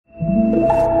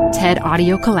TED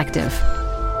Audio Collective.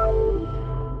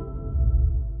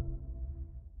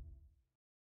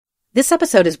 This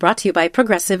episode is brought to you by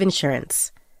Progressive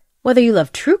Insurance. Whether you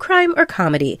love true crime or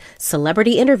comedy,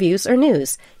 celebrity interviews or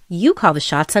news, you call the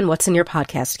shots on what's in your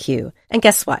podcast queue. And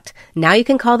guess what? Now you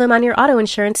can call them on your auto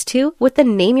insurance too with the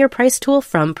Name Your Price tool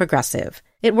from Progressive.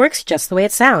 It works just the way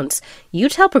it sounds. You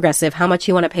tell Progressive how much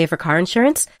you want to pay for car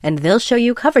insurance, and they'll show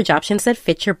you coverage options that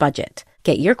fit your budget.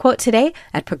 Get your quote today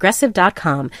at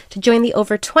Progressive.com to join the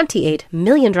over 28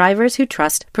 million drivers who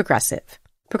trust Progressive.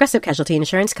 Progressive Casualty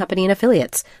Insurance Company and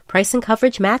Affiliates. Price and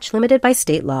coverage match limited by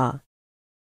state law.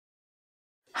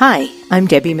 Hi, I'm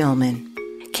Debbie Millman.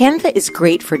 Canva is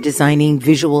great for designing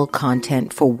visual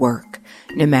content for work,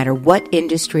 no matter what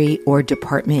industry or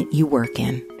department you work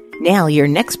in. Now your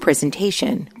next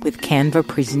presentation with Canva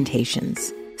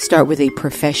Presentations. Start with a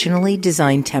professionally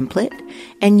designed template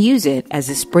and use it as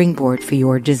a springboard for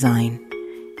your design.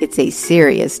 It's a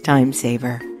serious time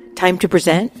saver. Time to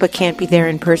present but can't be there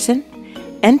in person?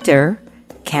 Enter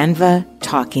Canva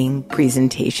Talking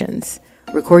Presentations.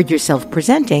 Record yourself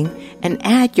presenting and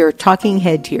add your talking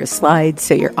head to your slides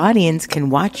so your audience can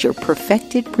watch your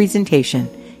perfected presentation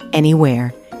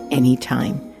anywhere,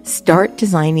 anytime. Start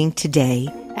designing today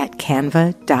at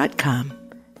canva.com.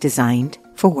 Designed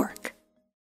for work.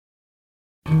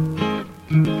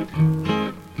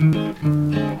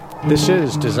 This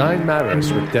is Design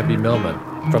Matters with Debbie Millman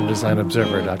from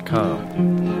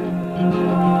DesignObserver.com.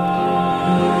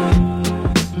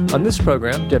 On this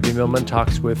program, Debbie Millman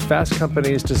talks with Fast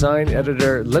Company's design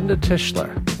editor Linda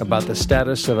Tischler about the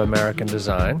status of American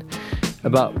design,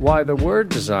 about why the word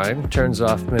design turns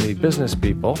off many business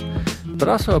people, but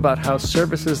also about how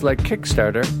services like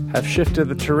Kickstarter have shifted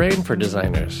the terrain for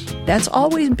designers. That's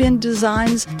always been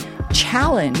design's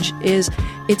challenge, is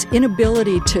its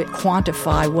inability to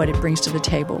quantify what it brings to the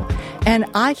table. And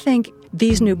I think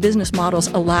these new business models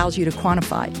allows you to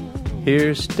quantify.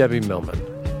 Here's Debbie Millman.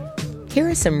 Here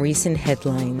are some recent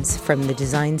headlines from the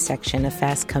design section of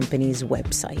Fast Company's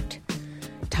website.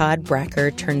 Todd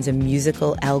Bracker turns a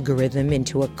musical algorithm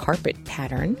into a carpet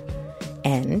pattern.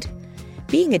 And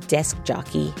being a desk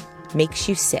jockey makes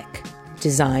you sick.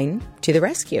 Design to the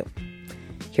rescue.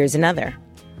 Here's another.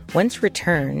 Once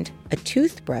returned, a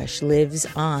toothbrush lives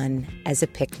on as a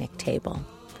picnic table.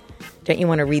 Don't you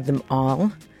want to read them all?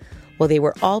 Well, they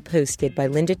were all posted by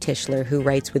Linda Tischler, who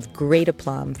writes with great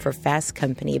aplomb for Fast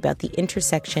Company about the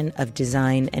intersection of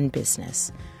design and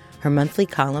business. Her monthly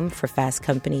column for Fast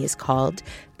Company is called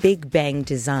Big Bang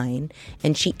Design,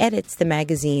 and she edits the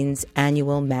magazine's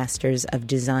annual Masters of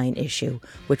Design issue,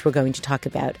 which we're going to talk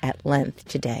about at length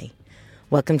today.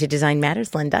 Welcome to Design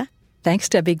Matters, Linda. Thanks,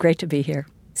 Debbie. Great to be here.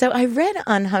 So I read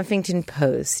on Huffington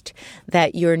Post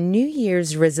that your New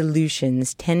Year's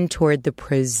resolutions tend toward the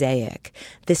prosaic.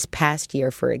 This past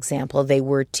year, for example, they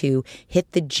were to hit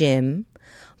the gym,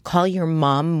 call your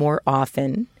mom more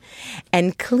often,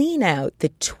 and clean out the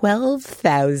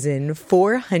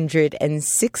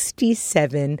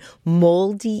 12,467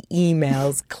 moldy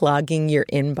emails clogging your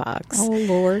inbox. Oh,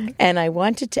 Lord. And I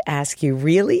wanted to ask you,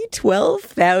 really?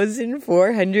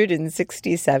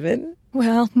 12,467?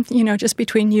 Well, just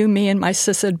between you, me, and my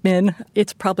sysadmin,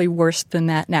 it's probably worse than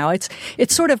that now. It's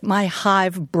sort of my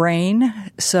hive brain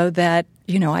so that,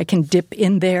 I can dip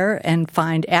in there and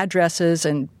find addresses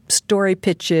and story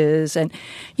pitches. And,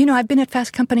 I've been at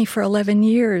Fast Company for 11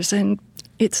 years, and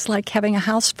it's like having a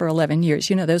house for 11 years.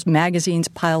 Those magazines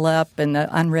pile up and the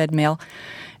unread mail.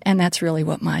 And that's really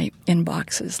what my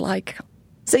inbox is like.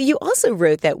 So you also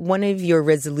wrote that one of your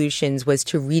resolutions was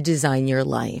to redesign your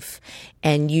life,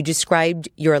 and you described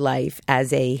your life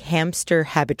as a hamster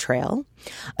habit trail,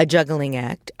 a juggling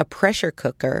act, a pressure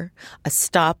cooker, a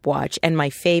stopwatch, and my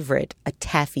favorite, a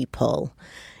taffy pull.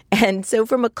 And so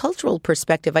from a cultural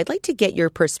perspective, I'd like to get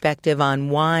your perspective on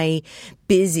why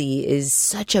busy is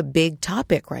such a big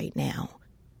topic right now.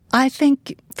 I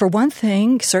think, for one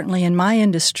thing, certainly in my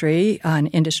industry, an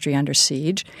industry under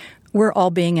siege, we're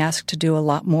all being asked to do a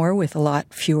lot more with a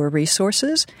lot fewer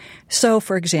resources. So,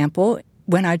 for example,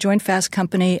 when I joined Fast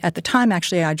Company, at the time,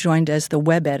 actually, I joined as the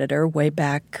web editor way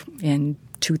back in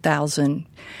 2000,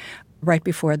 right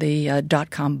before the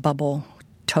dot-com bubble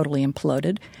totally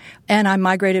imploded. And I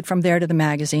migrated from there to the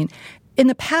magazine. In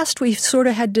the past, we sort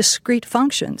of had discrete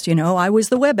functions. I was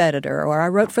the web editor or I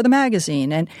wrote for the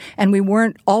magazine, and we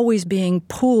weren't always being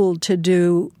pulled to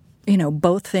do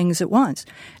both things at once.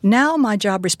 Now my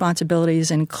job responsibilities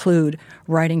include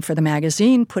writing for the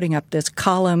magazine, putting up this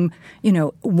column,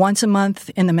 once a month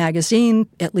in the magazine,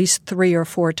 at least 3 or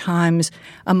 4 times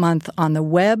a month on the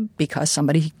web because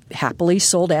somebody happily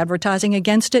sold advertising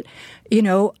against it,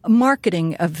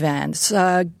 marketing events,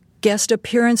 guest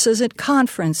appearances at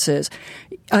conferences,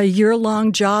 a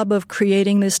year-long job of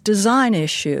creating this design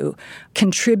issue,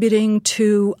 contributing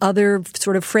to other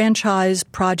sort of franchise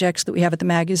projects that we have at the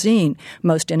magazine,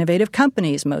 most innovative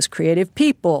companies, most creative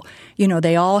people.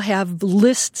 They all have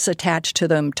lists attached to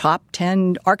them, top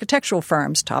 10 architectural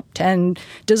firms, top 10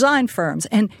 design firms.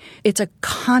 And it's a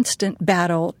constant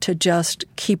battle to just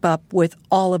keep up with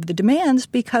all of the demands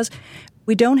because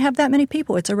we don't have that many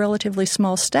people. It's a relatively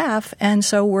small staff, and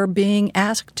so we're being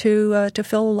asked to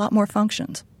fill a lot more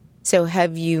functions. So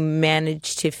have you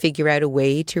managed to figure out a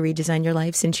way to redesign your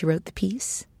life since you wrote the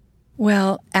piece?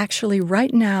 Well, actually,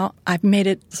 right now, I've made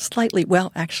it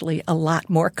a lot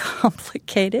more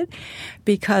complicated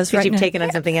because you've taken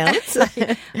on something else?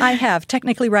 I have.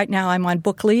 Technically, right now, I'm on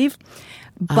book leave.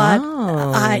 But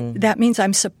that means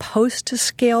I'm supposed to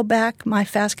scale back my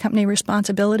Fast Company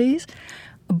responsibilities.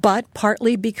 But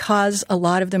partly because a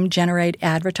lot of them generate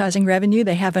advertising revenue,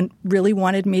 they haven't really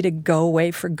wanted me to go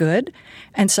away for good.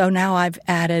 And so now I've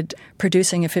added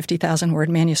producing a 50,000-word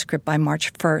manuscript by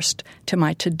March 1st to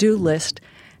my to-do list.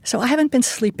 So I haven't been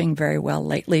sleeping very well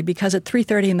lately because at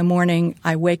 3:30 in the morning,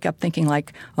 I wake up thinking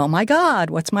like, oh my God,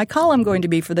 what's my column going to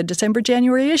be for the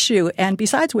December-January issue? And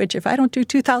besides which, if I don't do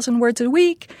 2,000 words a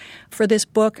week for this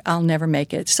book, I'll never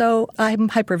make it. So I'm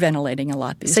hyperventilating a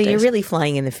lot these days. So you're really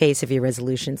flying in the face of your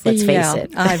resolutions, let's face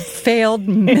it. I've failed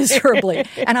miserably.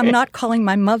 And I'm not calling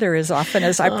my mother as often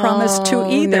as I promised to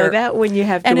either. No, that one you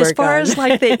have to work on. And as far on. as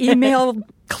like the email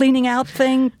cleaning out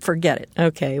thing, forget it.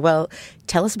 Okay. Well,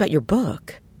 tell us about your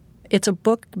book. It's a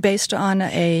book based on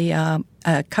a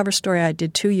cover story I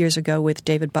did 2 years ago with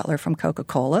David Butler from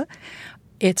Coca-Cola.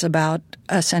 It's about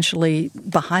essentially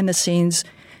behind the scenes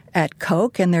at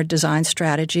Coke and their design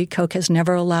strategy. Coke has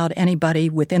never allowed anybody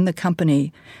within the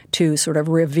company to sort of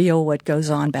reveal what goes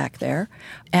on back there.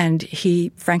 And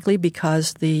he, frankly,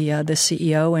 because the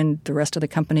CEO and the rest of the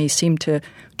company seem to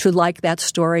like that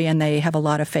story and they have a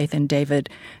lot of faith in David,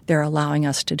 they're allowing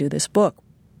us to do this book.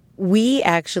 We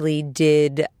actually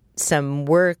did some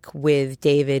work with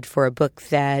David for a book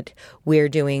that we're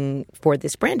doing for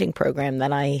this branding program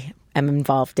that I am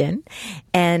involved in.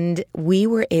 And we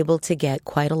were able to get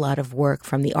quite a lot of work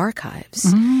from the archives.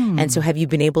 And so have you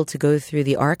been able to go through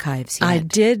the archives yet? I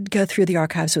did go through the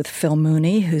archives with Phil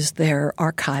Mooney, who's their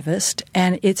archivist,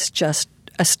 and it's just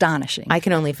astonishing. I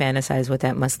can only fantasize what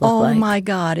that must look like. Oh, my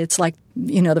God. It's like,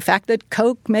 the fact that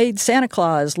Coke made Santa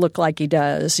Claus look like he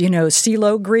does.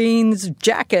 CeeLo Green's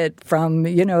jacket from,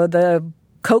 the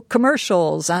Coke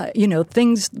commercials,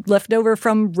 things left over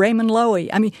from Raymond Loewy.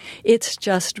 I mean, it's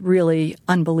just really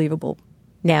unbelievable.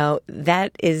 Now,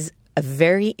 that is a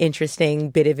very interesting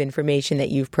bit of information that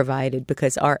you've provided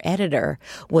because our editor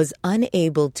was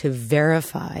unable to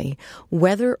verify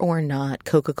whether or not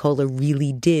Coca-Cola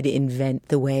really did invent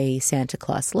the way Santa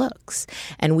Claus looks.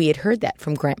 And we had heard that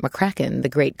from Grant McCracken, the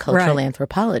great cultural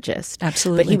anthropologist.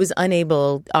 Absolutely. But he was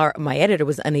unable, my editor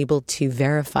was unable to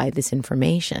verify this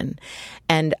information.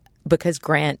 And because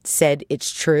Grant said it's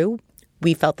true,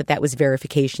 we felt that was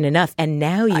verification enough. And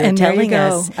now you're telling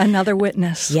us another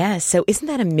witness. Yes. So isn't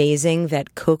that amazing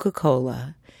that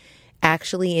Coca-Cola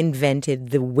actually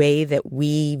invented the way that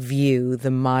we view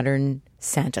the modern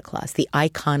Santa Claus? The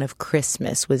icon of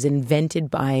Christmas was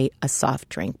invented by a soft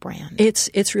drink brand.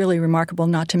 It's really remarkable,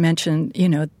 not to mention,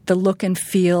 the look and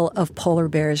feel of polar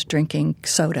bears drinking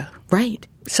soda. Right.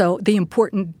 So the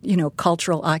important,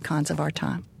 cultural icons of our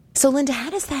time. So, Linda, how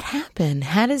does that happen?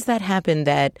 How does that happen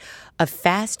that a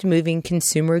fast-moving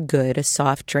consumer good, a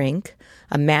soft drink,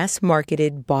 a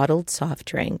mass-marketed bottled soft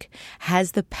drink,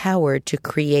 has the power to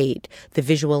create the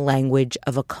visual language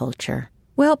of a culture?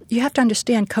 Well, you have to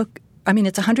understand Coke,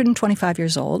 it's 125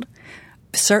 years old.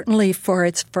 Certainly for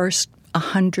its first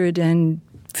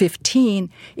 115,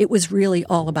 it was really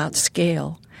all about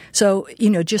scale. So,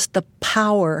 just the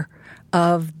power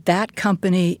of that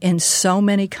company in so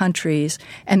many countries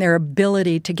and their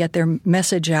ability to get their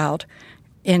message out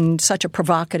in such a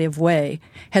provocative way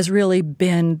has really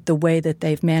been the way that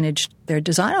they've managed their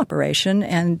design operation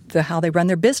and how they run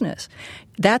their business.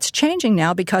 That's changing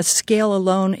now because scale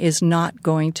alone is not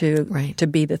going to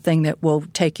be the thing that will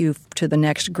take you to the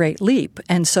next great leap.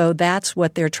 And so that's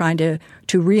what they're trying to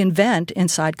reinvent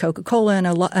inside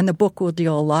Coca-Cola. And the book will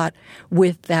deal a lot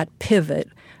with that pivot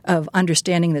of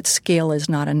understanding that scale is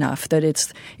not enough, that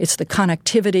it's the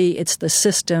connectivity, it's the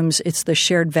systems, it's the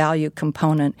shared value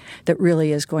component that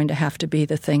really is going to have to be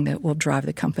the thing that will drive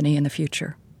the company in the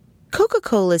future.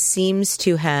 Coca-Cola seems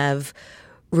to have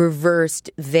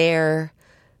reversed their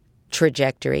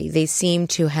trajectory. They seem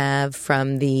to have,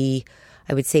 from the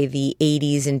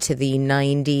 80s into the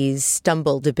 90s,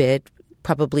 stumbled a bit,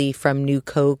 probably from New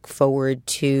Coke forward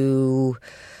to,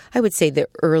 I would say, the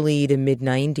early to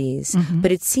mid-90s. Mm-hmm.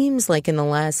 But it seems like in the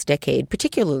last decade,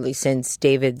 particularly since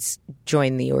David's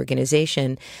joined the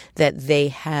organization, that they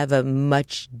have a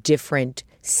much different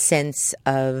sense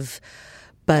of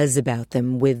buzz about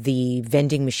them with the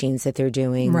vending machines that they're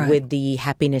doing, right, with the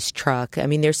happiness truck. I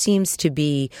mean, there seems to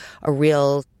be a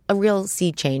real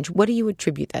sea change. What do you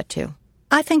attribute that to?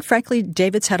 I think, frankly,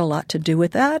 David's had a lot to do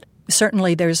with that.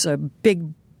 Certainly, there's a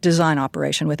big design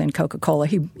operation within Coca-Cola.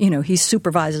 He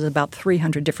supervises about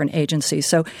 300 different agencies.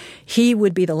 So he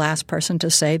would be the last person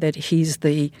to say that he's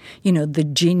the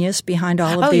genius behind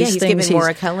all of these things. He's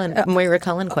given Moira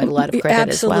Cullen quite a lot of credit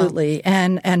as well. Absolutely.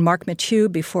 And Mark Mathieu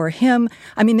before him.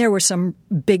 I mean, there were some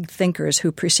big thinkers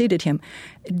who preceded him.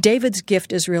 David's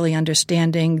gift is really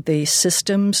understanding the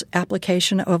systems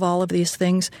application of all of these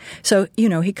things. So,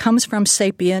 he comes from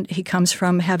Sapient. He comes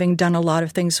from having done a lot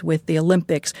of things with the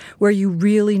Olympics where you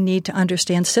really need to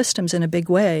understand systems in a big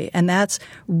way. And that's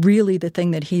really the thing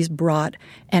that he's brought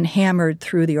and hammered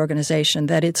through the organization,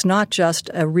 that it's not just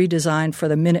a redesign for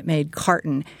the Minute Maid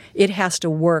carton. It has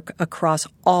to work across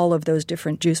all of those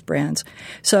different juice brands.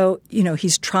 So,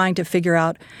 he's trying to figure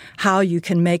out how you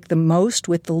can make the most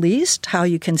with the least, how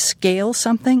you can scale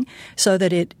something so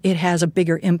that it has a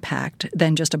bigger impact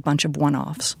than just a bunch of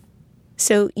one-offs.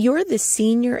 So you're the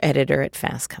senior editor at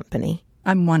Fast Company.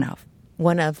 I'm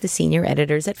one of the senior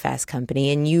editors at Fast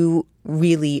Company, and you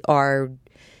really are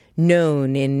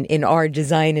known in our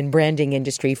design and branding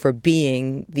industry for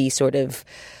being the sort of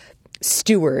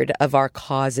steward of our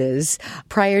causes.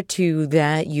 Prior to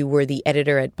that, you were the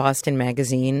editor at Boston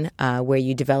Magazine, where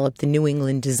you developed the New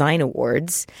England Design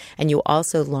Awards, and you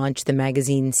also launched the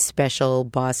magazine's special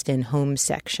Boston Home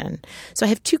section. So I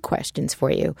have two questions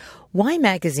for you. Why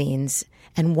magazines,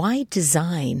 and why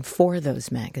design for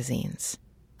those magazines?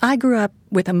 I grew up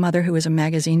with a mother who was a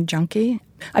magazine junkie.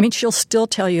 I mean, she'll still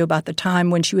tell you about the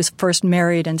time when she was first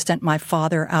married and sent my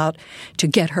father out to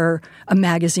get her a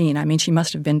magazine. I mean, she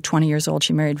must have been 20 years old.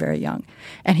 She married very young.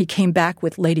 And he came back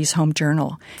with Ladies' Home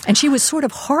Journal. And she was sort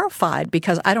of horrified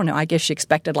because, I don't know, I guess she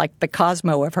expected like the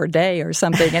Cosmo of her day or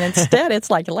something. And instead it's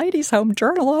like Ladies' Home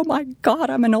Journal. Oh, my God,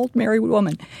 I'm an old married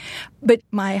woman. But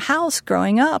my house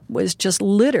growing up was just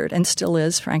littered, and still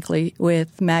is, frankly,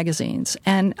 with magazines.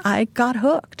 And I got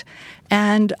hooked.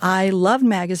 And I loved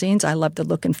magazines. I loved the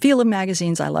look and feel of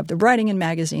magazines. I loved the writing in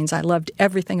magazines. I loved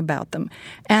everything about them.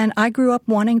 And I grew up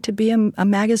wanting to be a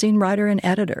magazine writer and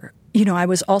editor. I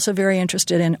was also very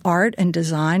interested in art and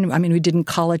design. I mean, we didn't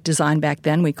call it design back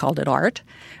then. We called it art.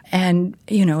 And,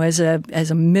 as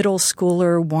a middle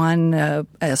schooler, won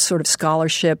a sort of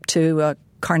scholarship to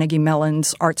Carnegie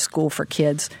Mellon's art school for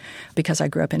kids because I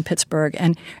grew up in Pittsburgh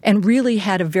and really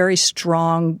had a very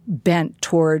strong bent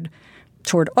toward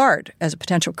art as a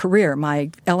potential career. My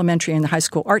elementary and high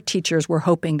school art teachers were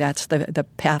hoping that's the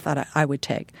path that I would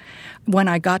take. When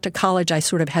I got to college, I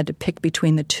sort of had to pick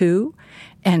between the two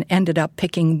and ended up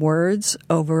picking words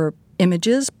over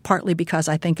images, partly because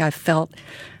I think I felt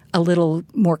a little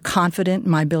more confident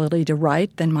in my ability to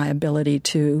write than my ability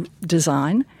to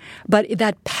design. But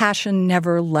that passion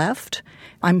never left.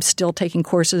 I'm still taking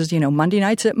courses, Monday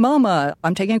nights at MoMA.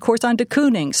 I'm taking a course on de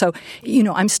Kooning. So,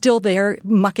 I'm still there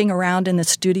mucking around in the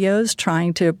studios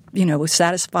trying to,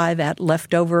 satisfy that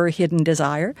leftover hidden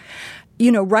desire.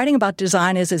 Writing about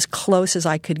design is as close as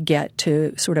I could get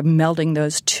to sort of melding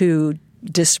those two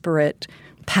disparate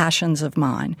passions of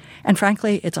mine. And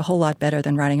frankly, it's a whole lot better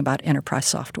than writing about enterprise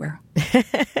software.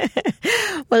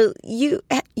 Well, you've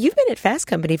been at Fast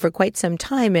Company for quite some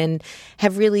time and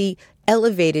have really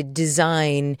elevated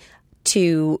design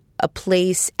to a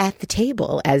place at the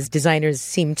table, as designers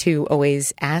seem to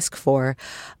always ask for.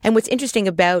 And what's interesting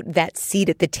about that seat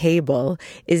at the table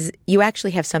is you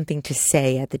actually have something to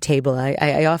say at the table.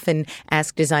 I often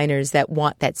ask designers that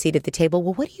want that seat at the table,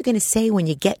 well, what are you going to say when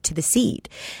you get to the seat?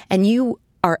 And you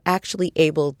are actually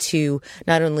able to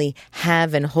not only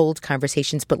have and hold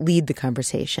conversations, but lead the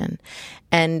conversation.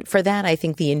 And for that, I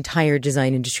think the entire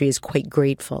design industry is quite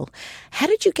grateful. How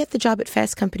did you get the job at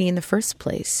Fast Company in the first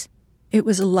place? It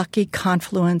was a lucky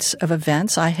confluence of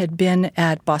events. I had been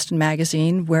at Boston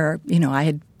Magazine where, I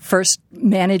had first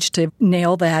managed to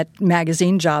nail that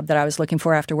magazine job that I was looking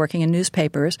for after working in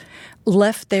newspapers,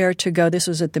 left there to go, this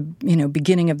was at the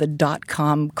beginning of the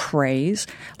 .com craze,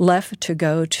 left to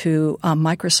go to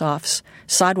Microsoft's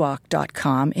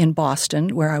Sidewalk.com in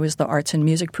Boston, where I was the arts and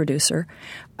music producer.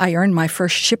 I earned my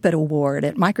first Ship It award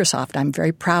at Microsoft. I'm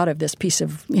very proud of this piece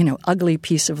of, ugly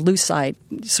piece of lucite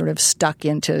sort of stuck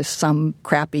into some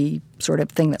crappy sort of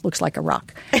thing that looks like a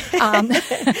rock.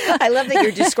 I love that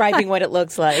you're describing what it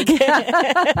looks like.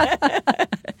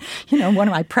 One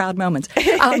of my proud moments.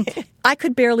 I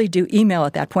could barely do email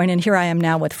at that point, and here I am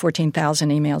now with 14,000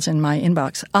 emails in my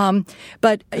inbox.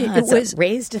 But it was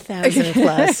raised 1,000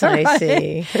 plus. Right. I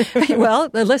see. Well,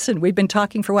 listen, we've been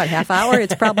talking for half hour?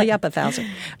 It's probably up 1,000.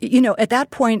 At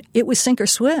that point, it was sink or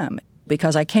swim.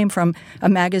 Because I came from a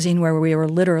magazine where we were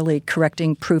literally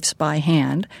correcting proofs by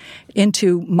hand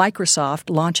into Microsoft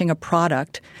launching a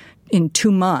product in 2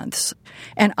 months.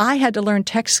 And I had to learn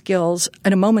tech skills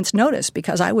at a moment's notice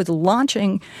because I was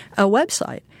launching a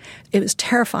website. It was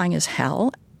terrifying as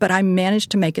hell, but I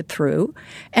managed to make it through.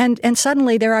 And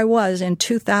suddenly there I was in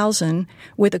 2000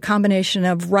 with a combination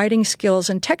of writing skills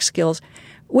and tech skills,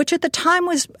 which at the time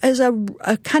was as a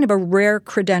kind of a rare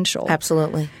credential.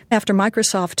 Absolutely. After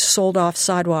Microsoft sold off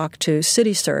Sidewalk to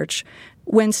CitySearch,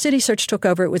 when CitySearch took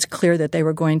over, it was clear that they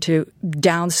were going to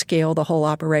downscale the whole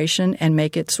operation and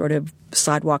make it sort of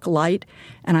Sidewalk light.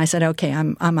 And I said, okay,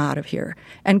 I'm out of here.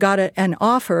 And got an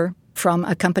offer from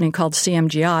a company called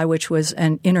CMGI, which was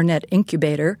an internet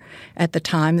incubator at the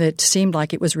time that seemed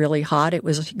like it was really hot. It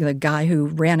was the guy who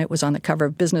ran it was on the cover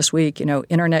of Business Week,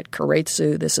 Internet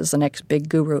Keiretsu, this is the next big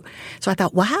guru. So I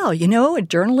thought, wow, a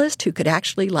journalist who could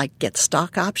actually get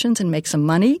stock options and make some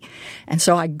money. And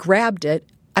so I grabbed it.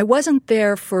 I wasn't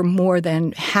there for more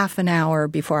than half an hour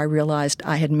before I realized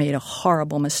I had made a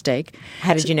horrible mistake.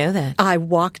 How did you know that? I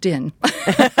walked in.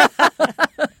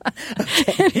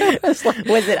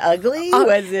 Was it ugly?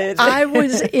 I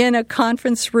was in a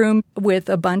conference room with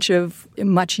a bunch of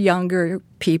much younger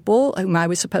people whom I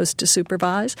was supposed to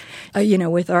supervise,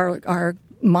 with our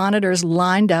monitors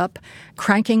lined up,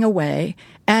 cranking away.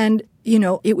 And,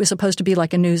 it was supposed to be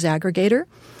like a news aggregator.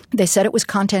 They said it was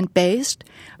content-based,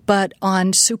 but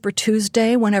on Super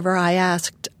Tuesday, whenever I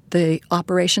asked the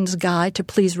operations guy to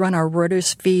please run our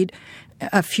Reuters feed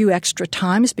a few extra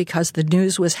times because the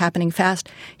news was happening fast,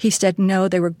 he said no,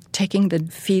 they were taking the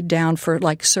feed down for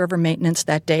server maintenance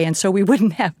that day, and so we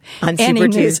wouldn't have on any Super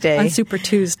news Tuesday. on Super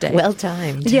Tuesday. Well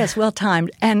timed. Yes, well timed.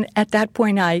 And at that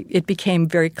point, it became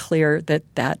very clear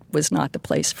that was not the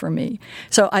place for me.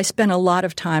 So I spent a lot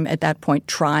of time at that point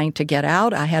trying to get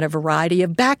out. I had a variety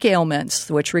of back ailments,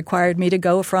 which required me to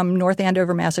go from North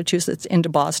Andover, Massachusetts, into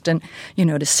Boston,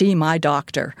 to see my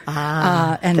doctor.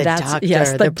 And the doctor,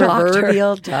 yes, the proverbial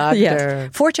doctor. Yes.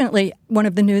 Fortunately, one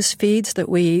of the news feeds that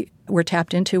we were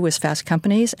tapped into was Fast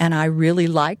Companies, and I really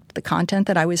liked the content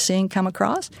that I was seeing come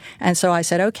across. And so I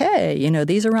said, okay,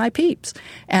 these are my peeps.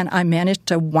 And I managed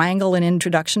to wangle an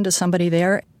introduction to somebody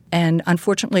there. And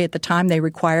unfortunately, at the time, they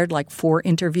required 4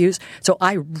 interviews. So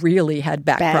I really had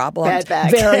back problems.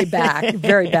 Bad back.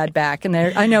 Very bad back. And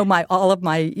I know all of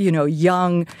my,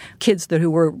 young kids who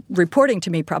were reporting to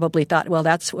me probably thought, well,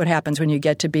 that's what happens when you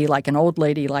get to be like an old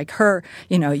lady like her.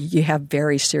 You have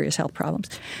very serious health problems.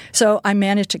 So I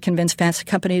managed to convince Fast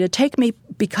Company to take me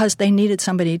because they needed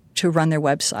somebody to run their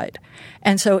website.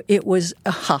 And so it was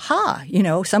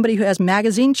somebody who has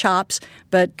magazine chops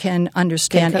but can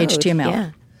understand HTML.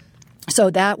 Yeah.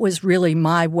 So that was really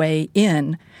my way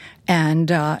in,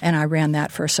 and I ran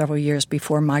that for several years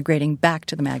before migrating back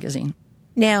to the magazine.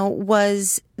 Now,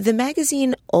 was the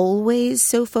magazine always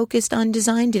so focused on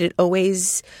design? Did it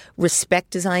always respect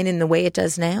design in the way it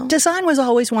does now? Design was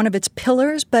always one of its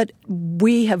pillars, but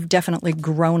we have definitely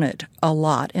grown it a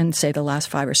lot in, say, the last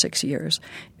 5 or 6 years.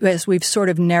 As we've sort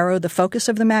of narrowed the focus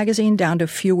of the magazine down to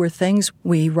fewer things,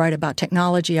 we write about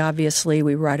technology, obviously.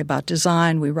 We write about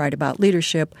design. We write about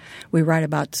leadership. We write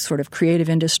about sort of creative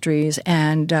industries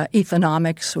and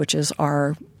ethonomics, which is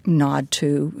our nod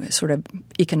to sort of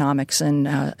economics and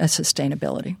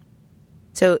sustainability.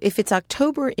 So if it's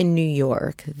October in New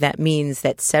York, that means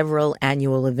that several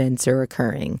annual events are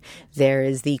occurring. There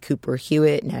is the Cooper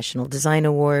Hewitt National Design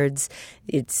Awards.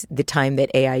 It's the time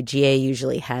that AIGA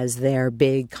usually has their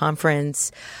big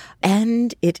conference.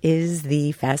 And it is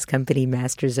the Fast Company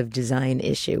Masters of Design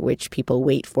issue, which people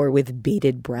wait for with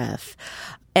bated breath.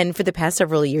 And for the past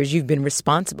several years, you've been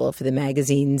responsible for the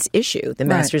magazine's issue, the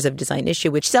Masters of Design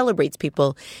issue, which celebrates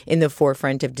people in the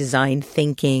forefront of design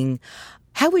thinking.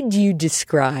 How would you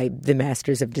describe the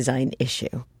Masters of Design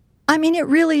issue? I mean, it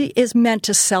really is meant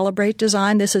to celebrate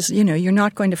design. This is, you're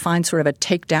not going to find sort of a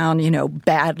takedown,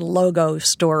 bad logo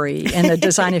story in the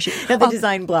design issue. The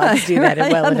design blogs do that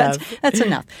well enough. That's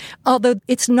enough. Although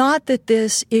it's not that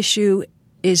this issue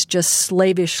is just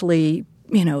slavishly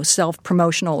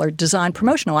self-promotional or design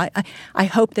promotional. I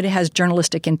hope that it has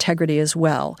journalistic integrity as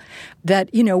well, that,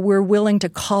 we're willing to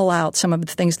call out some of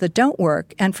the things that don't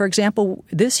work. And for example,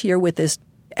 this year with this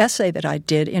essay that I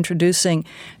did introducing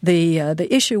the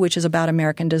issue, which is about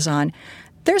American design,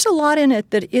 there's a lot in it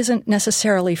that isn't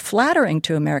necessarily flattering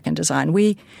to American design.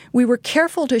 We were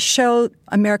careful to show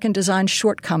American design's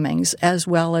shortcomings as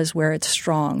well as where it's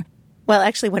strong. Well,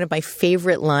 actually, one of my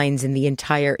favorite lines in the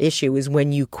entire issue is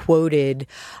when you quoted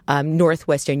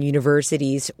Northwestern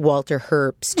University's Walter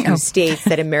Herbst, who states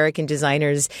that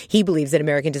he believes that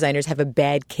American designers have a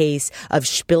bad case of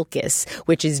Spilkes,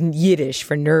 which is Yiddish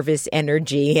for nervous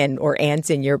energy or ants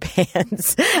in your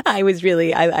pants.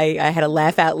 I had a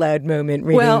laugh out loud moment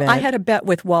reading that. Well, I had a bet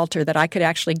with Walter that I could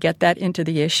actually get that into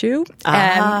the issue.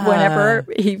 And whenever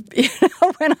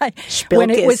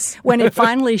when it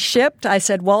finally shipped, I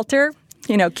said, Walter,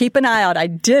 keep an eye out. I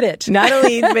did it. Not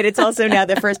only, but it's also now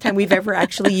the first time we've ever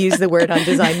actually used the word on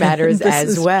Design Matters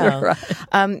as well.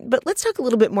 Right. But let's talk a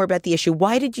little bit more about the issue.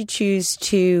 Why did you choose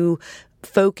to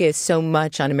focus so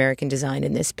much on American design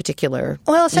in this particular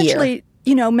Well, essentially,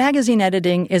 year? Magazine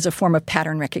editing is a form of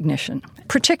pattern recognition,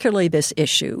 particularly this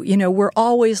issue. We're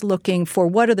always looking for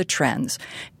what are the trends.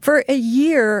 For a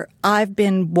year, I've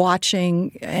been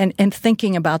watching and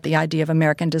thinking about the idea of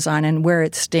American design and where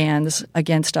it stands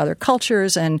against other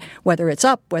cultures and whether it's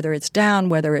up, whether it's down,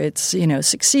 whether it's,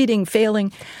 succeeding,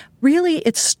 failing. Really,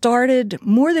 it started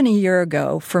more than a year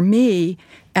ago for me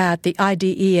at the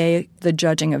IDEA, the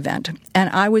judging event. And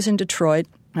I was in Detroit,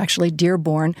 actually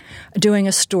Dearborn, doing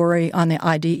a story on the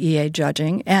IDEA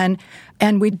judging.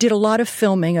 And we did a lot of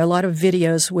filming, a lot of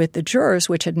videos with the jurors,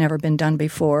 which had never been done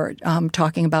before,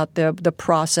 talking about the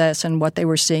process and what they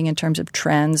were seeing in terms of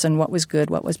trends and what was good,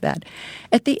 what was bad.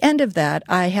 At the end of that,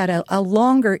 I had a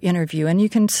longer interview, and you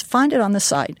can find it on the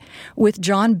site, with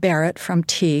John Barrett from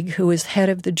Teague, who is head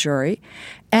of the jury.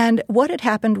 And what had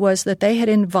happened was that they had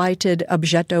invited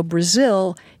Objeto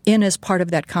Brazil in as part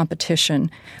of that competition.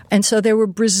 And so there were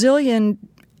Brazilian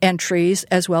entries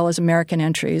as well as American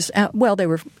entries. Well, they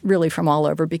were really from all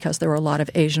over because there were a lot of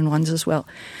Asian ones as well.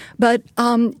 But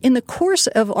in the course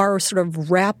of our sort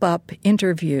of wrap-up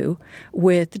interview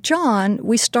with John,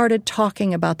 we started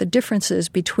talking about the differences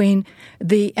between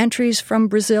the entries from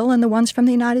Brazil and the ones from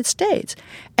the United States.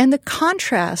 And the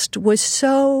contrast was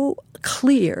so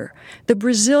clear. The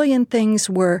Brazilian things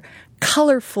were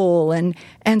colorful and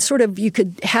sort of you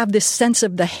could have this sense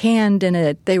of the hand in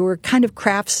it. They were kind of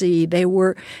craftsy. They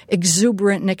were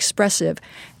exuberant and expressive.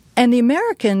 And the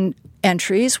American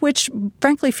entries, which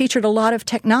frankly featured a lot of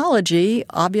technology,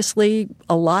 obviously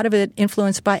a lot of it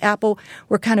influenced by Apple,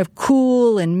 were kind of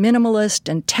cool and minimalist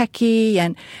and techy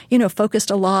and,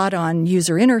 focused a lot on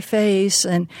user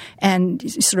interface and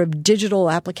sort of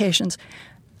digital applications.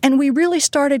 And we really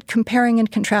started comparing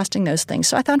and contrasting those things.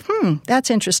 So I thought, that's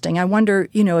interesting. I wonder,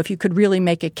 if you could really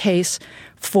make a case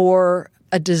for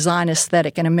a design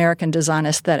aesthetic, an American design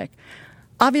aesthetic.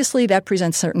 Obviously, that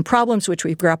presents certain problems, which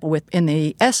we grapple with in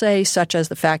the essay, such as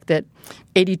the fact that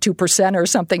 82% or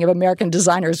something of American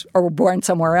designers are born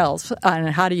somewhere else. And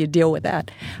how do you deal with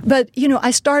that? But, I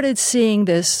started seeing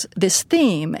this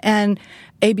theme, and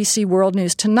ABC World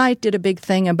News Tonight did a big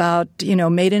thing about,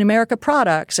 made in America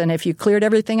products. And if you cleared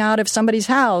everything out of somebody's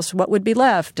house, what would be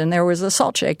left? And there was a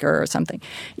salt shaker or something.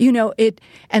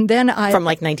 And then From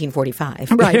like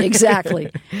 1945. Right, exactly.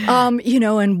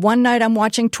 And one night I'm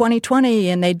watching 2020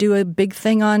 and they do a big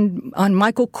thing on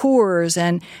Michael Kors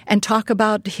and talk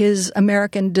about his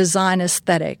American design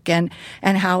aesthetic and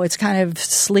how it's kind of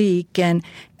sleek and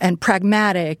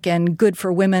pragmatic and good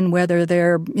for women, whether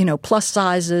they're, plus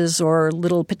sizes or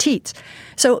little petites.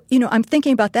 So, I'm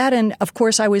thinking about that. And of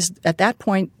course, I was at that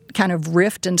point kind of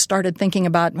riffed and started thinking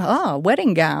about,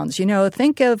 wedding gowns.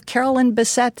 Think of Carolyn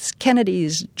Bessette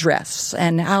Kennedy's dress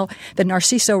and how the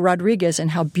Narciso Rodriguez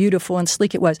and how beautiful and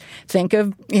sleek it was. Think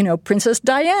of, Princess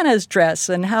Diana's dress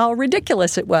and how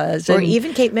ridiculous it was. Or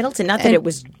even Kate Middleton. Not that it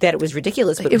was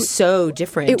ridiculous, but it was so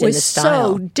different in the style.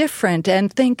 It was so different.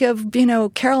 And think of,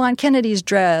 Caroline Kennedy's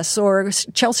dress or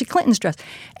Chelsea Clinton's dress.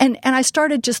 And I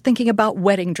started just thinking about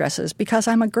wedding dresses because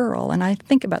I'm a girl and I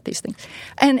think about these things.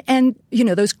 And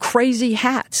those crazy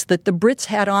hats that the Brits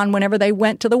had on whenever they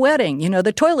went to the wedding.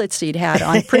 The toilet seat hat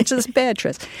on Princess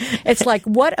Beatrice. It's like,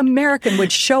 what American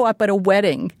would show up at a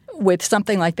wedding with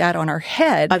something like that on her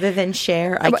head? Other than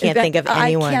Cher, I can't think of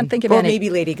anyone. I can't think of any. Or maybe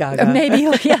Lady Gaga.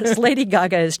 Yes, Lady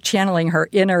Gaga is channeling her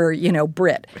inner,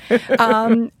 Brit.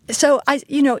 So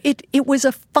it was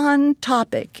a fun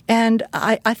topic, and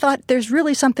I thought there's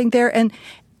really something there. And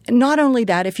not only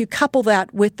that, if you couple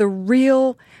that with the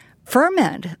real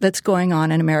ferment that's going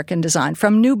on in American design,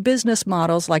 from new business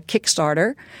models like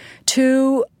Kickstarter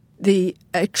to the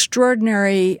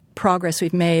extraordinary progress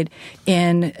we've made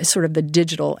in sort of the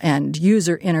digital and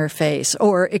user interface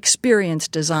or experience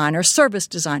design or service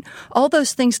design, all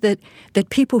those things that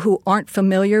people who aren't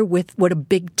familiar with what a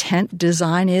big tent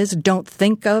design is don't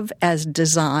think of as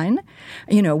design.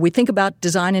 You know, we think about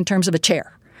design in terms of a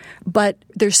chair. But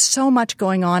there's so much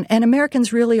going on, and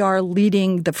Americans really are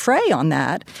leading the fray on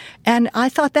that. And I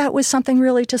thought that was something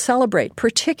really to celebrate,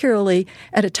 particularly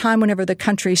at a time whenever the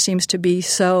country seems to be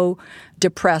so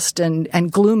depressed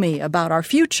and gloomy about our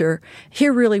future.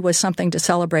 Here really was something to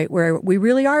celebrate where we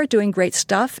really are doing great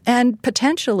stuff. And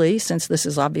potentially, since this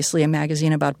is obviously a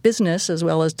magazine about business as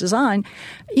well as design,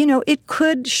 you know, it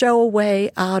could show a way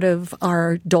out of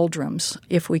our doldrums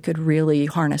if we could really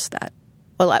harness that.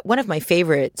 Well, one of my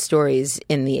favorite stories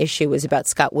in the issue was about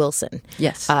Scott Wilson,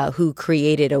 yes, who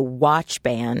created a watch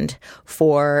band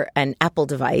for an Apple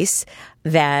device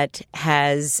that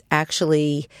has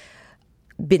actually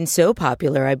been so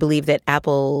popular, I believe, that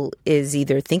Apple is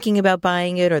either thinking about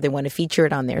buying it or they want to feature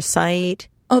it on their site.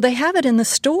 Oh, they have it in the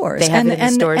stores. They have it in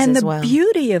the stores and as the well.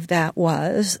 beauty of that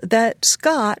was that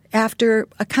Scott, after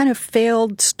a kind of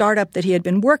failed startup that he had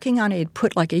been working on, he'd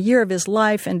put like a year of his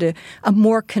life into a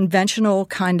more conventional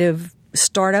kind of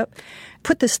startup,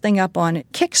 put this thing up on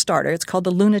Kickstarter. It's called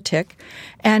the Lunatic,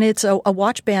 and it's a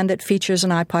watch band that features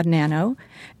an iPod Nano,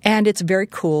 and it's very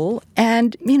cool.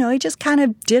 And, you know, he just kind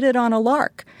of did it on a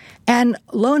lark. And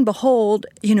lo and behold,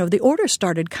 you know, the orders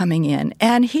started coming in,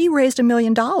 and he raised $1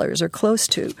 million or close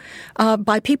to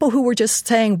by people who were just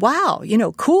saying, wow, you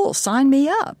know, cool, sign me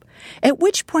up. At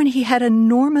which point he had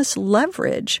enormous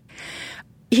leverage.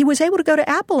 He was able to go to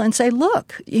Apple and say,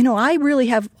 look, you know, I really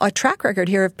have a track record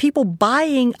here of people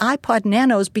buying iPod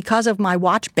Nanos because of my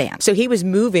watch band. So he was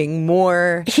moving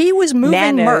more He was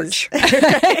moving nanos. merch.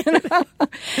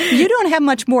 You don't have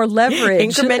much more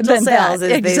leverage Incremental than sales,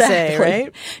 that. as they say,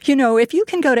 right? You know, if you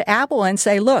can go to Apple and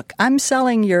say, look, I'm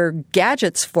selling your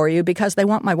gadgets for you because they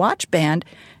want my watch band,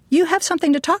 you have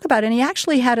something to talk about. And he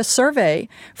actually had a survey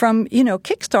from, you know,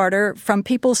 Kickstarter from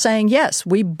people saying, yes,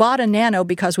 we bought a Nano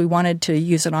because we wanted to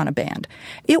use it on a band.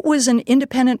 It was an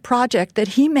independent project that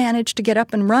he managed to get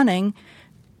up and running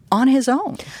on his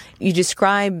own. You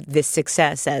describe this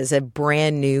success as a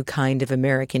brand new kind of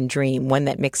American dream, one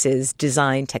that mixes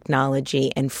design,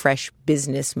 technology, and fresh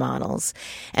business models.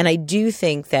 And I do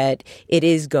think that it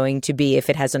is going to be, if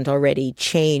it hasn't already,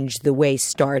 changed the way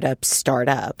startups start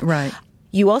up. Right.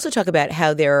 You also talk about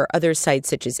how there are other sites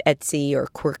such as Etsy or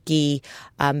Quirky,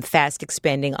 fast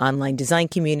expanding online design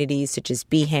communities such as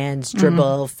Behance,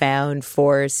 Dribbble, Found,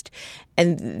 Forced,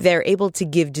 and they're able to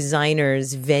give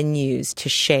designers venues to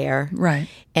share Right.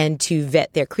 and to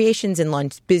vet their creations and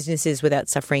launch businesses without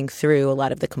suffering through a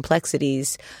lot of the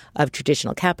complexities of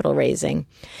traditional capital raising.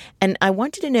 And I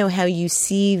wanted to know how you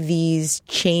see these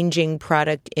changing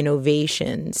product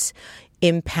innovations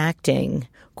impacting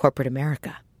corporate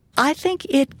America. I think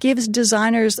it gives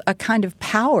designers a kind of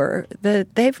power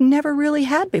that they've never really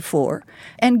had before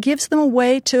and gives them a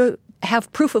way to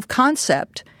have proof of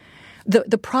concept.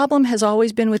 The problem has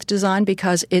always been with design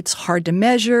because it's hard to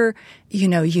measure. You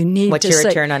know, you need What's to your say,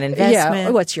 return on investment? Yeah,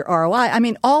 what's your ROI? I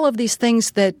mean, all of these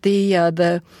things that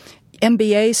the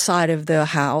MBA side of the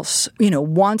house, you know,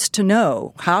 wants to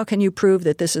know. How can you prove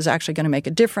that this is actually going to make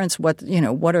a difference? What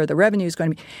are the revenues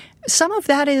going to be? Some of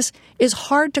that is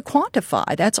hard to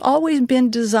quantify. That's always been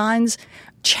design's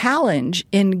challenge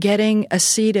in getting a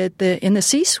seat in the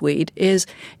C-suite is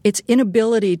its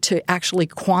inability to actually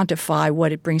quantify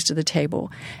what it brings to the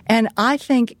table. And I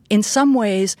think in some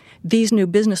ways these new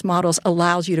business models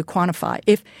allows you to quantify.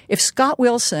 If Scott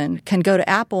Wilson can go to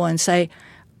Apple and say,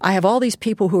 I have all these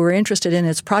people who are interested in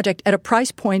this project at a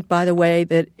price point, by the way,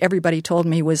 that everybody told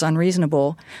me was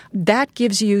unreasonable, that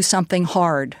gives you something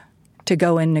hard to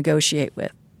go and negotiate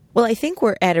with. Well, I think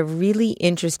we're at a really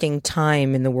interesting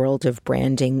time in the world of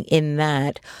branding in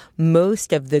that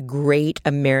most of the great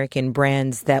American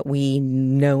brands that we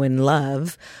know and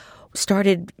love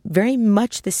started very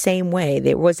much the same way.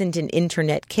 There wasn't an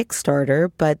internet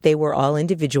Kickstarter, but they were all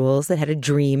individuals that had a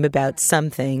dream about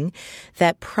something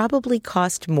that probably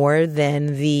cost more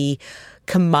than the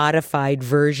commodified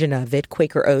version of it.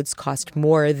 Quaker Oats cost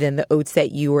more than the oats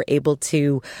that you were able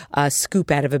to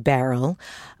scoop out of a barrel.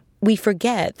 we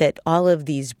forget that all of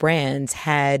these brands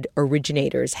had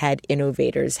originators, had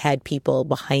innovators, had people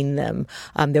behind them.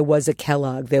 There was a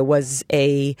Kellogg, there was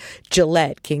a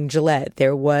Gillette, King Gillette,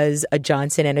 there was a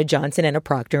Johnson and a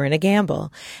Procter and a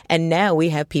Gamble. And now we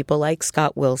have people like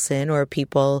Scott Wilson or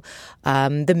people,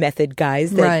 the Method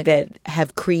guys that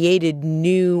have created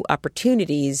new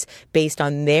opportunities based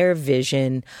on their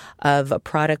vision of a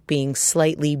product being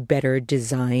slightly better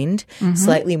designed,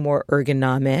 slightly more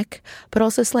ergonomic, but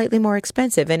also slightly more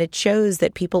expensive. And it shows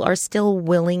that people are still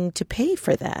willing to pay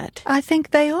for that. I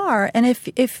think they are. And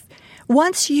if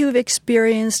once you've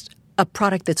experienced a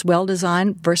product that's well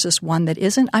designed versus one that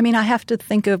isn't, I mean, I have to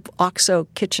think of OXO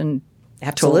kitchen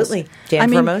Absolutely. tools.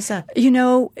 Dan Formosa. You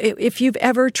know, if you've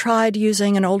ever tried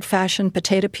using an old-fashioned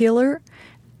potato peeler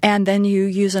and then you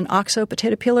use an OXO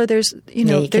potato peeler, there's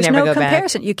no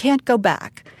comparison. You can't go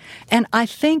back. And I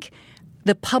think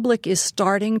the public is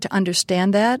starting to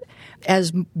understand that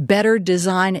as better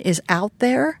design is out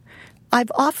there.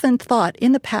 I've often thought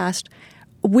in the past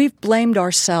we've blamed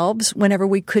ourselves whenever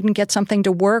we couldn't get something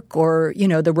to work or,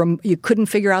 you couldn't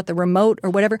figure out the remote or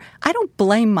whatever. I don't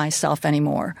blame myself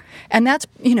anymore. And that's,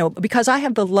 because I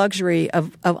have the luxury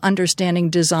of understanding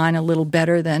design a little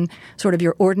better than sort of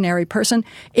your ordinary person.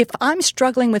 If I'm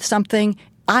struggling with something,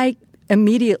 I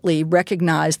immediately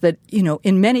recognize that,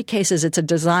 in many cases it's a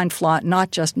design flaw, not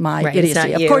just my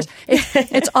idiocy. Of course,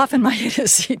 it's often my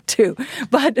idiocy too,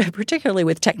 but particularly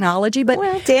with technology. But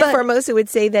Dan Formosa would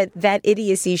say that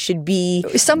idiocy should be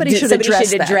somebody should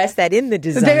address that in the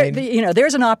design.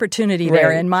 There's an opportunity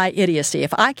there in my idiocy.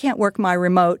 If I can't work my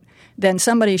remote, then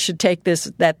somebody should take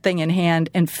that thing in hand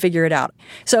and figure it out.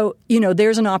 So,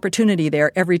 there's an opportunity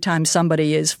there every time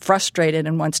somebody is frustrated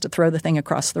and wants to throw the thing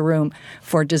across the room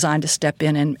for design to step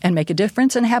in and make a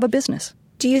difference and have a business.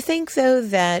 Do you think, though,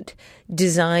 that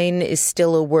design is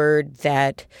still a word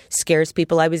that scares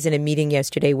people? I was in a meeting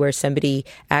yesterday where somebody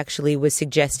actually was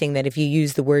suggesting that if you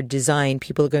use the word design,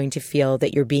 people are going to feel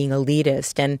that you're being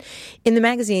elitist. And in the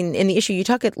magazine, in the issue, you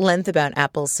talk at length about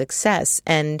Apple's success.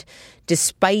 And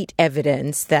despite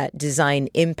evidence that design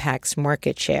impacts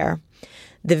market share,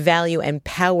 the value and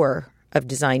power of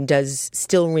design does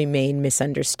still remain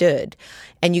misunderstood.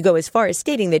 And you go as far as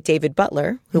stating that David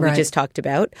Butler, who we just talked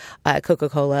about,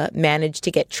 Coca-Cola, managed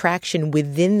to get traction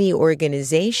within the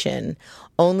organization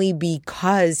only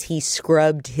because he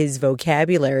scrubbed his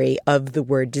vocabulary of the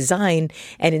word design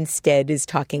and instead is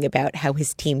talking about how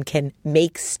his team can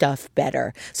make stuff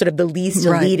better, sort of the least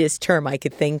elitist term I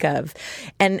could think of.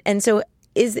 And so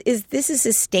Is this a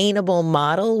sustainable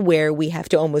model where we have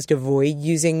to almost avoid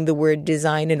using the word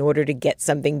design in order to get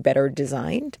something better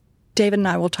designed? David and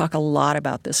I will talk a lot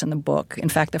about this in the book. In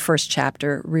fact, the first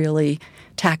chapter really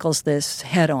tackles this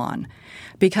head on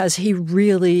because he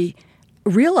really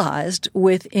realized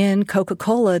within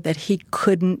Coca-Cola that he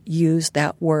couldn't use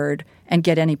that word and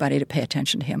get anybody to pay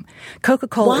attention to him.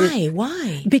 Coca-Cola.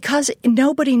 Why? Because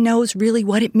nobody knows really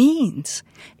what it means.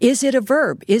 Is it a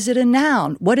verb? Is it a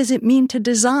noun? What does it mean to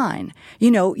design?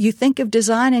 You think of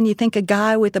design and you think a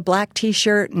guy with a black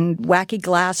T-shirt and wacky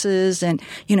glasses and,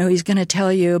 he's going to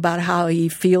tell you about how he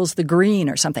feels the green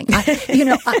or something.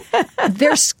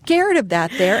 They're scared of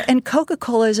that there. And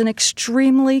Coca-Cola is an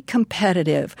extremely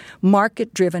competitive,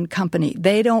 market-driven company.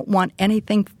 They don't want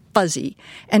anything fuzzy,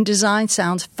 and design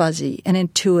sounds fuzzy and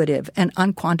intuitive and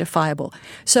unquantifiable.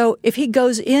 So if he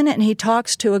goes in and he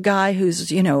talks to a guy who's,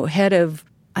 head of,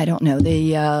 I don't know,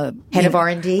 the head of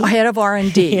R&D? Head of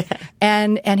R&D. Yeah.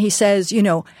 And he says,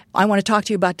 I want to talk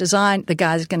to you about design. The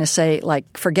guy's going to say,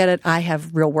 forget it. I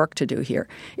have real work to do here.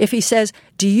 If he says,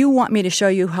 do you want me to show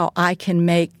you how I can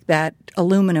make that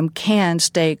aluminum can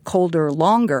stay colder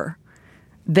longer?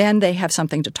 Then they have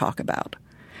something to talk about.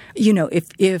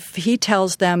 If he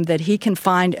tells them that he can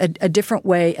find a different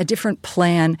way, a different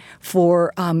plan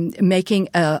for making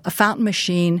a fountain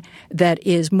machine that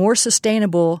is more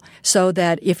sustainable so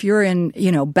that if you're in,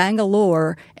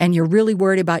 Bangalore and you're really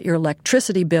worried about your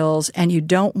electricity bills and you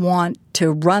don't want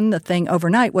to run the thing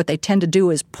overnight, what they tend to do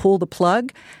is pull the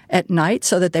plug at night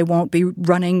so that they won't be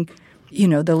running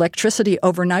the electricity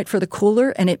overnight for the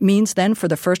cooler, and it means then for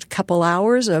the first couple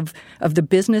hours of the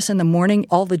business in the morning,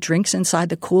 all the drinks inside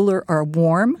the cooler are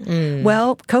warm.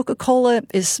 Well, Coca-Cola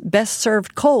is best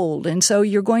served cold, and so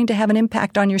you're going to have an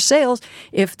impact on your sales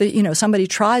if somebody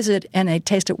tries it and they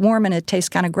taste it warm and it tastes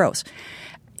kind of gross.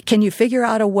 Can you figure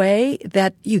out a way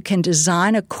that you can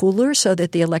design a cooler so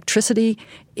that the electricity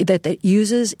that it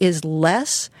uses is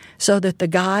less so that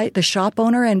the shop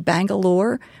owner in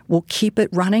Bangalore will keep it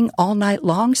running all night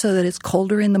long so that it's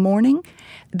colder in the morning?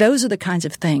 Those are the kinds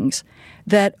of things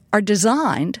that are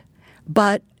designed,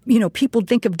 but people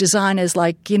think of design as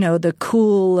like, the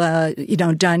cool,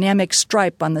 dynamic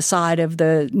stripe on the side of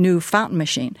the new fountain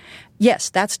machine. Yes,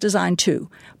 that's design too.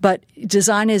 But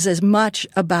design is as much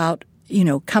about,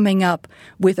 coming up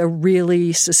with a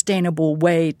really sustainable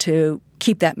way to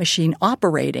keep that machine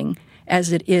operating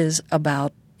as it is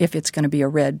about if it's going to be a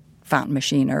red fountain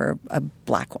machine or a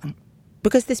black one.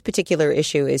 Because this particular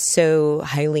issue is so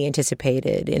highly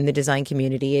anticipated in the design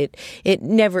community, it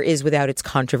never is without its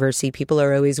controversy. People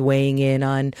are always weighing in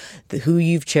on who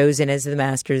you've chosen as the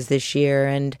masters this year.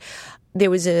 And there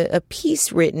was a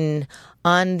piece written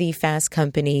on the Fast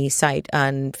Company site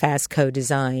on Fast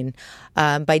Co-Design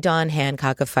by Dawn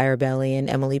Hancock of Firebelly and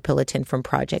Emily Pillaton from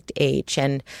Project H.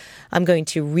 And I'm going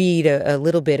to read a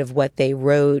little bit of what they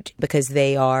wrote because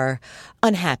they are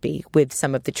unhappy with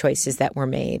some of the choices that were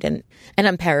made. And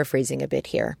I'm paraphrasing a bit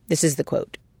here. This is the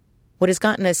quote. What has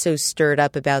gotten us so stirred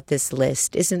up about this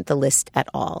list isn't the list at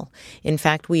all. In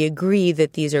fact, we agree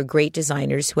that these are great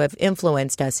designers who have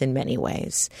influenced us in many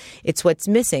ways. It's what's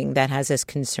missing that has us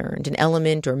concerned, an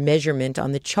element or measurement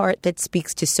on the chart that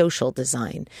speaks to social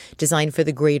design, design for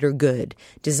the greater good,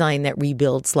 design that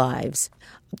rebuilds lives.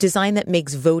 Design that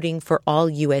makes voting for all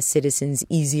U.S. citizens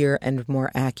easier and more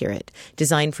accurate.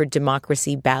 Design for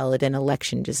democracy, ballot, and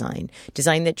election design.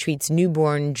 Design that treats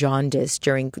newborn jaundice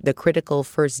during the critical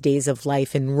first days of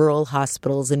life in rural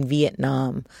hospitals in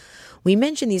Vietnam. We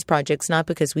mention these projects not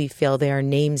because we feel they are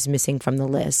names missing from the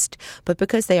list, but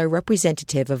because they are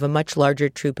representative of a much larger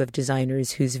troupe of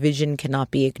designers whose vision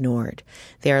cannot be ignored.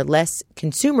 They are less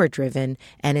consumer-driven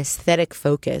and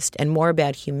aesthetic-focused and more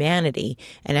about humanity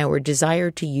and our desire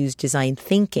to use design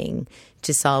thinking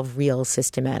to solve real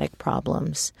systematic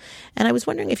problems. And I was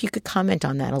wondering if you could comment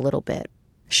on that a little bit.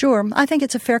 Sure. I think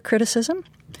it's a fair criticism.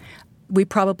 We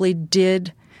probably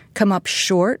did come up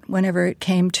short whenever it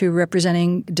came to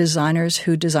representing designers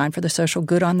who design for the social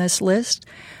good on this list.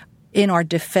 In our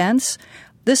defense,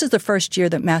 this is the first year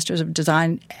that Masters of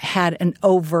Design had an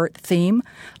overt theme.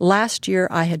 Last year,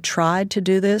 I had tried to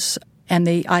do this, and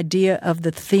the idea of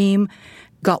the theme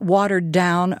got watered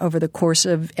down over the course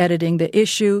of editing the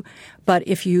issue. But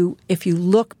if you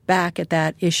look back at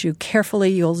that issue carefully,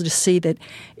 you'll just see that,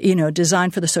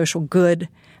 design for the social good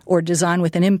or design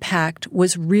with an impact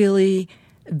was really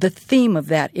the theme of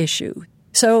that issue.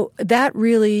 So that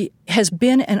really has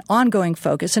been an ongoing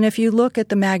focus. And if you look at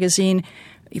the magazine,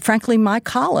 frankly, my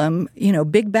column,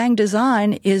 Big Bang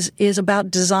Design is about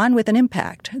design with an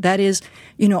impact. That is,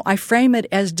 I frame it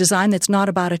as design that's not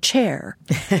about a chair.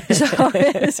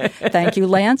 Thank you,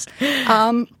 Lance.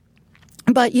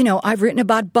 But, I've written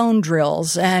about bone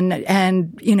drills and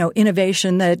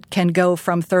innovation that can go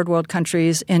from third world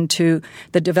countries into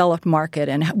the developed market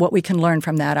and what we can learn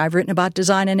from that. I've written about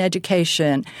design and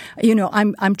education.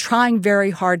 I'm trying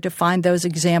very hard to find those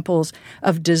examples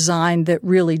of design that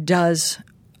really does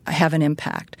have an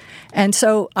impact. And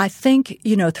so I think,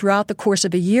 throughout the course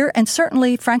of a year, and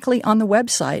certainly, frankly, on the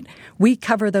website, we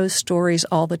cover those stories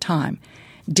all the time.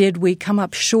 Did we come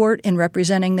up short in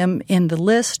representing them in the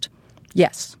list?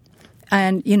 Yes.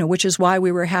 And, which is why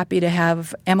we were happy to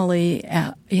have Emily,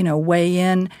 weigh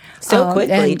in. So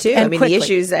quickly, too. And quickly. The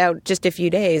issue's out just a few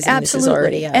days, and Absolutely. This is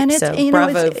already up. And so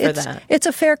bravo for that. It's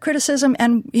a fair criticism,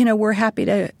 and, we're happy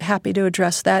to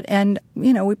address that. And,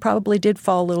 we probably did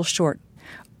fall a little short.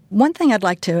 One thing I'd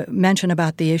like to mention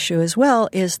about the issue as well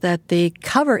is that the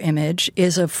cover image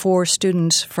is of 4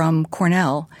 students from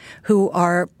Cornell who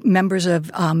are members of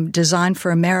Design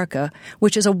for America,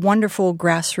 which is a wonderful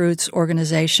grassroots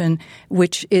organization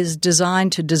which is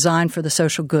designed to design for the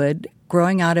social good,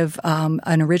 growing out of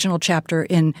an original chapter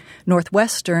in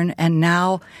Northwestern and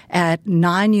now at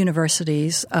 9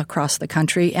 universities across the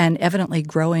country and evidently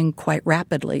growing quite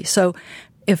rapidly. So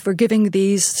if we're giving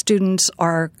these students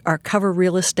our cover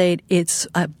real estate, it's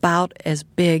about as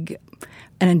big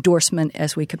an endorsement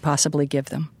as we could possibly give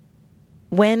them.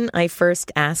 When I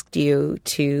first asked you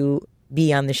to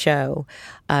be on the show,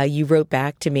 you wrote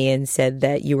back to me and said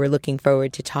that you were looking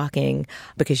forward to talking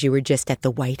because you were just at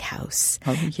the White House.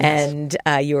 Oh, yes. And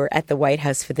you were at the White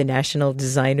House for the National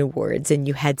Design Awards, and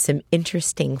you had some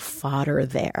interesting fodder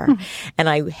there. And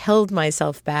I held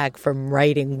myself back from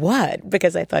writing what,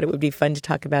 because I thought it would be fun to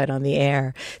talk about on the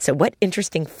air. So what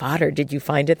interesting fodder did you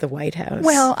find at the White House?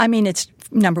 Well, I mean, it's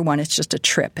number one, it's just a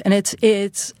trip. And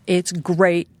it's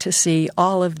great to see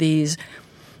all of these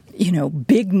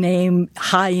big name,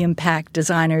 high impact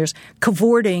designers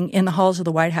cavorting in the halls of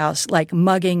the White House, like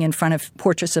mugging in front of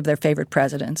portraits of their favorite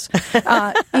presidents.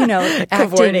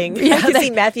 Cavorting. I can see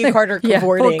Matthew Carter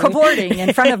cavorting. Cavorting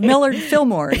in front of Millard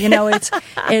Fillmore.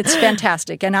 It's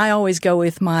fantastic. And I always go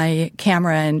with my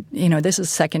camera and, this is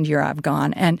the second year I've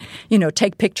gone and,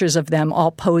 take pictures of them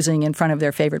all posing in front of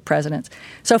their favorite presidents.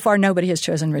 So far, nobody has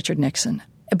chosen Richard Nixon.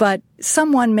 But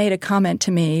someone made a comment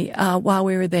to me while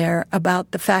we were there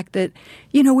about the fact that,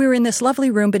 we were in this lovely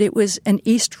room, but it was an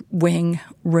East Wing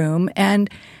room. And,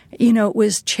 it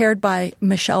was chaired by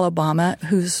Michelle Obama,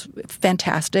 who's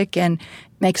fantastic and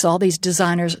makes all these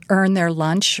designers earn their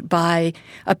lunch by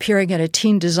appearing at a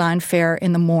teen design fair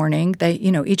in the morning. They,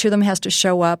 each of them has to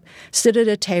show up, sit at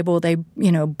a table. They,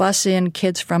 bus in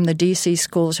kids from the D.C.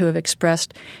 schools who have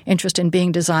expressed interest in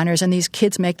being designers, and these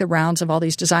kids make the rounds of all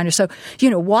these designers. So,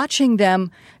 watching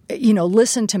them,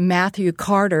 listen to Matthew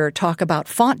Carter talk about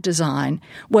font design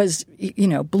was,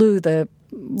 blew the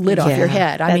lid off your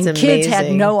head. I mean, amazing. Kids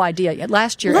had no idea.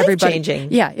 Last year,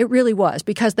 Life-changing. Yeah, it really was,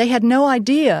 because they had no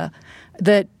idea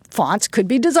that fonts could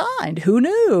be designed. Who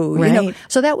knew? Right.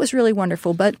 So that was really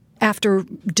wonderful. But after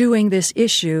doing this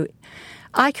issue,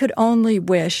 I could only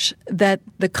wish that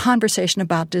the conversation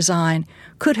about design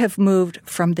could have moved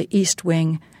from the East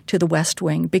Wing to the West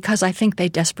Wing, because I think they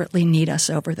desperately need us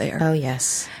over there. Oh,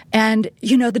 yes. And,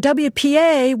 the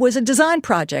WPA was a design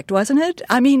project, wasn't it?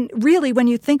 I mean, really, when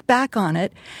you think back on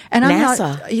it. And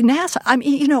NASA. I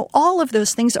mean, all of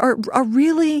those things are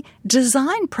really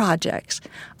design projects.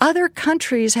 Other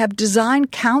countries have design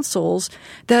councils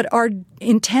that are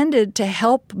intended to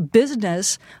help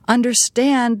business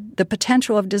understand the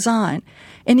potential of design.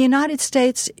 In the United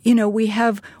States, we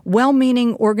have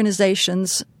well-meaning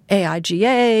organizations,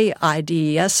 AIGA,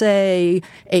 IDESA,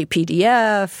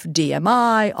 APDF,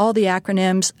 DMI, all the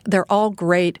acronyms, they're all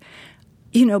great,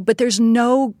 but there's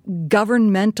no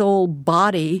governmental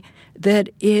body that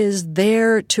is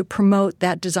there to promote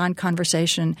that design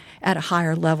conversation at a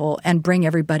higher level and bring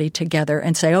everybody together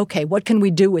and say, okay, what can we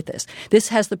do with this? This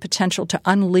has the potential to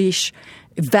unleash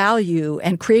value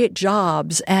and create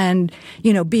jobs and,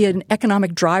 be an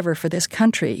economic driver for this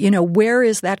country. Where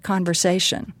is that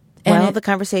conversation? Well, the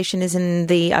conversation is in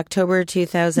the October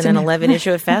 2011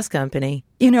 issue of Fast Company.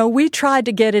 We tried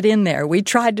to get it in there. We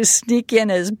tried to sneak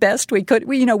in as best we could.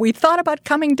 We thought about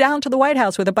coming down to the White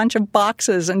House with a bunch of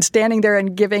boxes and standing there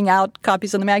and giving out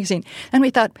copies of the magazine. And we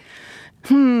thought,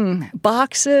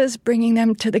 boxes, bringing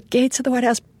them to the gates of the White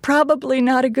House, probably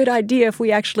not a good idea if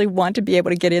we actually want to be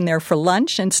able to get in there for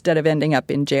lunch instead of ending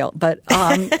up in jail. But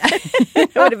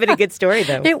it would have been a good story,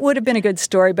 though. It would have been a good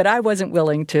story, but I wasn't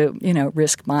willing to,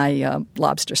 risk my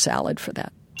lobster salad for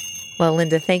that. Well,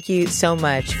 Linda, thank you so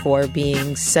much for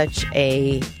being such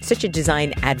a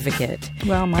design advocate.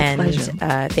 Well, my pleasure.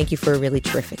 And thank you for a really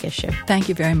terrific issue. Thank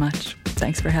you very much.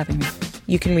 Thanks for having me.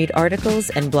 You can read articles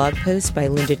and blog posts by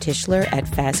Linda Tischler at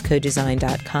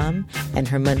fastcodesign.com, and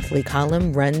her monthly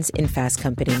column runs in Fast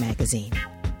Company magazine.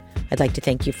 I'd like to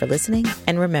thank you for listening,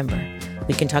 and remember,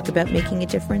 we can talk about making a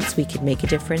difference, we can make a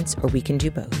difference, or we can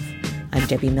do both. I'm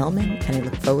Debbie Millman, and I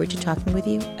look forward to talking with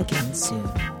you again soon.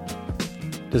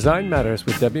 Design Matters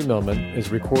with Debbie Millman is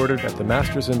recorded at the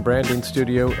Masters in Branding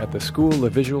Studio at the School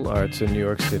of Visual Arts in New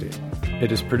York City.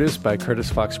 It is produced by Curtis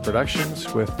Fox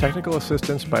Productions with technical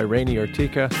assistance by Rainey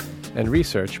Ortica and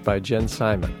research by Jen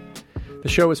Simon. The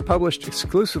show is published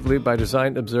exclusively by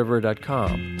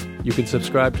DesignObserver.com. You can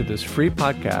subscribe to this free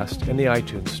podcast in the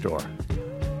iTunes Store.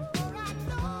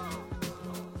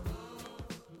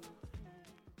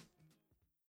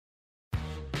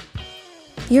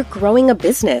 You're growing a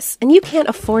business, and you can't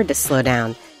afford to slow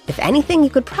down. If anything, you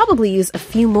could probably use a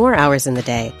few more hours in the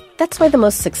day. That's why the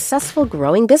most successful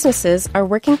growing businesses are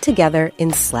working together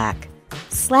in Slack.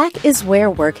 Slack is where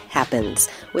work happens,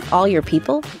 with all your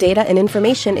people, data, and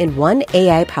information in one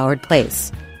AI-powered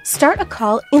place. Start a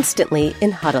call instantly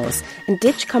in huddles and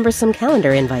ditch cumbersome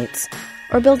calendar invites.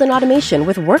 Or build an automation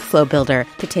with Workflow Builder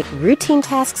to take routine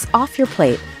tasks off your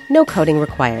plate, no coding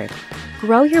required.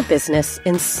 Grow your business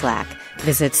in Slack.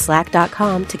 Visit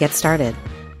slack.com to get started.